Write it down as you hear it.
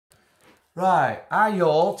Right, hi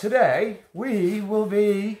y'all. Today we will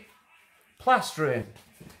be plastering.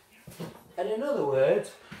 And in other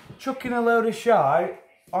words, chucking a load of shite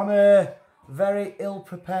on a very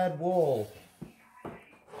ill-prepared wall.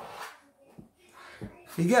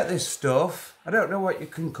 You get this stuff, I don't know what you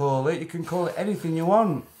can call it anything you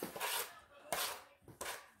want.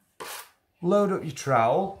 Load up your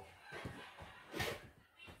trowel.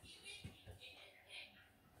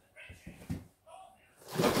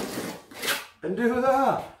 And do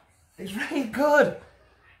that. It's really good.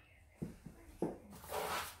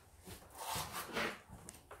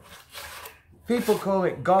 People call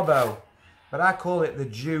it gobbo, but I call it the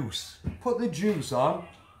juice. Put the juice on.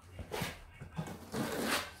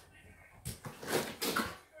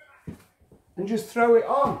 And just throw it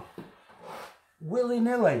on.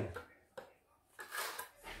 Willy-nilly.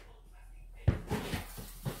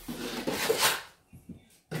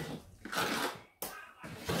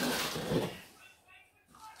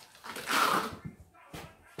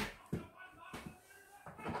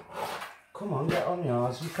 Come on, get on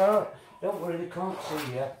yours. You can't, don't worry, they can't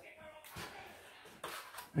see you.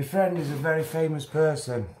 My friend is a very famous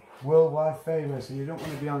person, worldwide famous, and you don't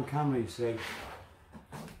want to be on camera, you see.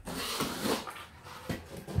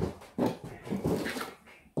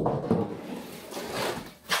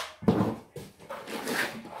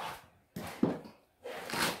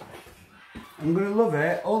 I'm going to love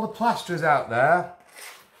it. All the plasterers out there,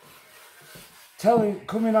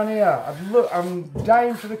 coming on here. I'm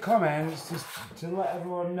dying for the comments to let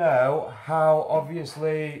everyone know how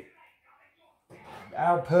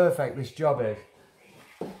perfect this job is.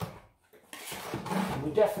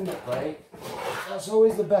 We definitely, that's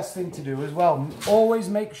always the best thing to do as well. Always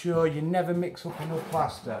make sure you never mix up enough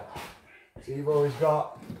plaster. So you've always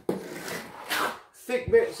got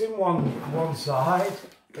thick bits in one side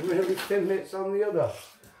and really thin bits on the other.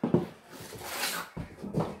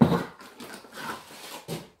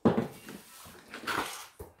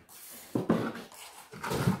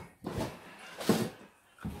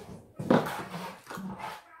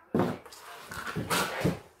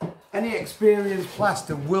 Any experienced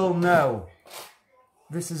plasterer will know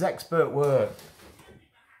this is expert work.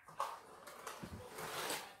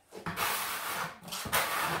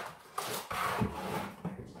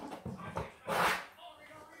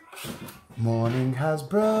 Morning has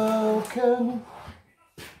broken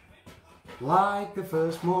like the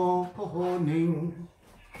first morning.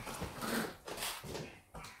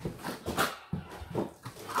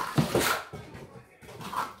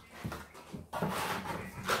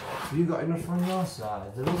 Have you got enough on your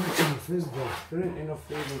side? There isn't enough, is there? There isn't enough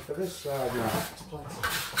even for this side now. It's plenty.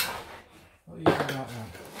 What are you doing right now?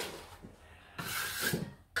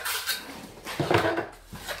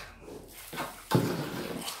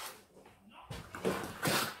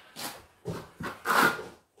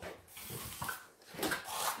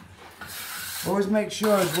 Always make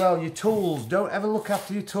sure as well, your tools, don't ever look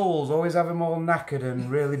after your tools. Always have them all knackered and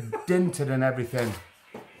really dinted and everything.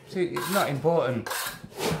 See, it's not important.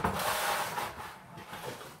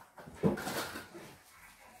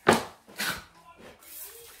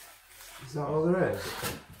 Is that all there is?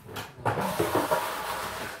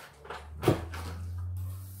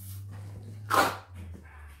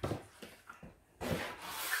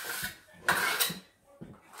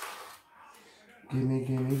 Gimme,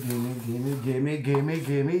 gimme, gimme, gimme, gimme, gimme,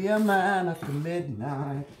 gimme a man after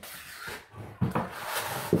midnight.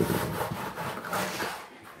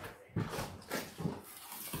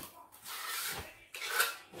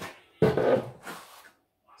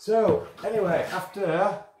 So, anyway,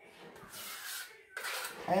 after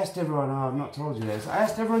I asked everyone, oh, I've not told you this, I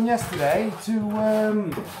asked everyone yesterday to, I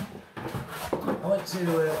went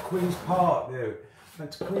to Queen's Park, dude.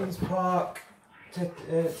 Went to Queen's Park,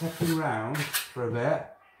 taking round for a bit,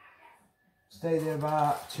 stayed there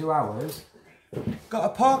about 2 hours,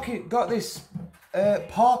 got this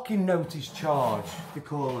parking notice charge, they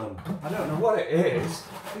call them. I don't know what it is.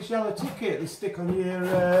 This yellow ticket they stick on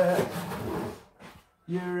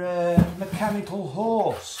your mechanical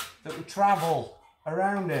horse that will travel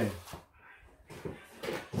around in.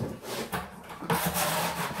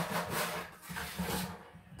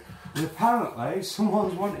 And apparently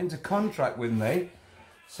someone's wanting to contract with me,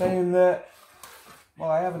 saying that,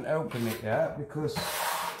 well, I haven't opened it yet because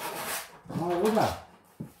why would I?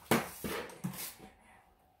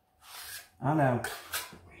 I know.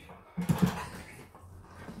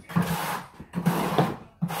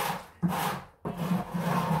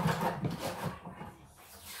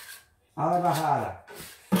 I'll have a harder.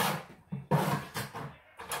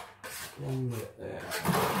 One bit there.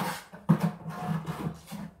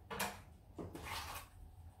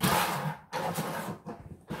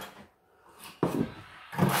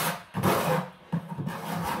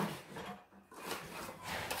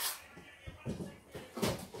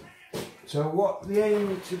 So what the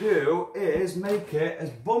aim to do is make it as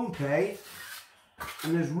bumpy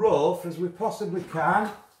and as rough as we possibly can.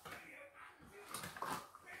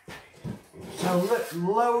 So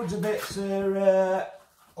loads of bits are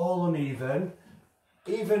all uneven,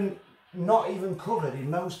 not even covered in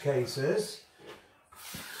most cases.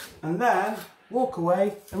 And then walk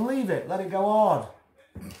away and leave it, let it go hard.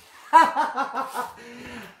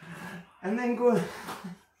 And then go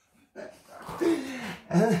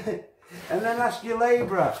and then ask your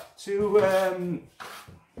labourer to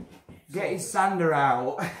get his sander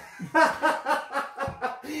out.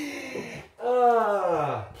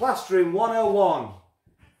 Plastering 101.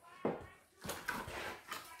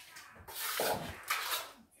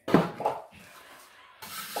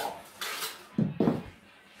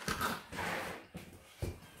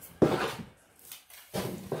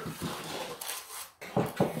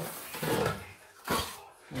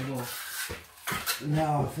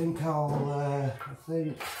 Now I think I'll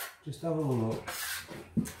just have a look.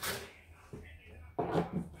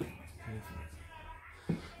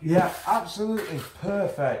 Yeah, absolutely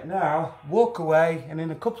perfect. Now walk away and in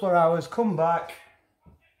a couple of hours come back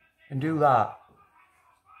and do that.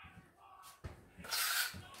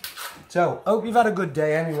 So hope you've had a good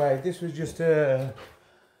day anyway. This was just a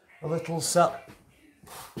little set.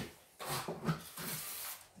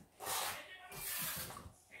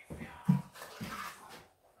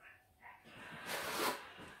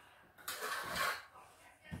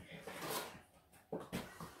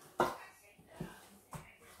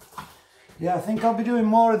 Yeah, I think I'll be doing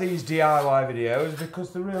more of these DIY videos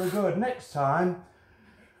because they're really good. Next time,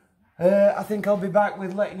 I think I'll be back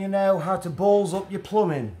with letting you know how to balls up your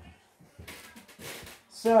plumbing.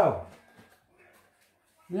 So,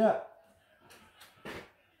 yeah.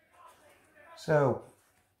 So,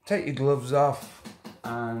 take your gloves off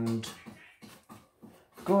and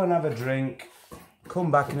go and have a drink. Come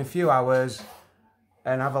back in a few hours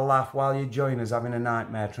and have a laugh while you join us having a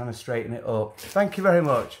nightmare trying to straighten it up. Thank you very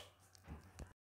much.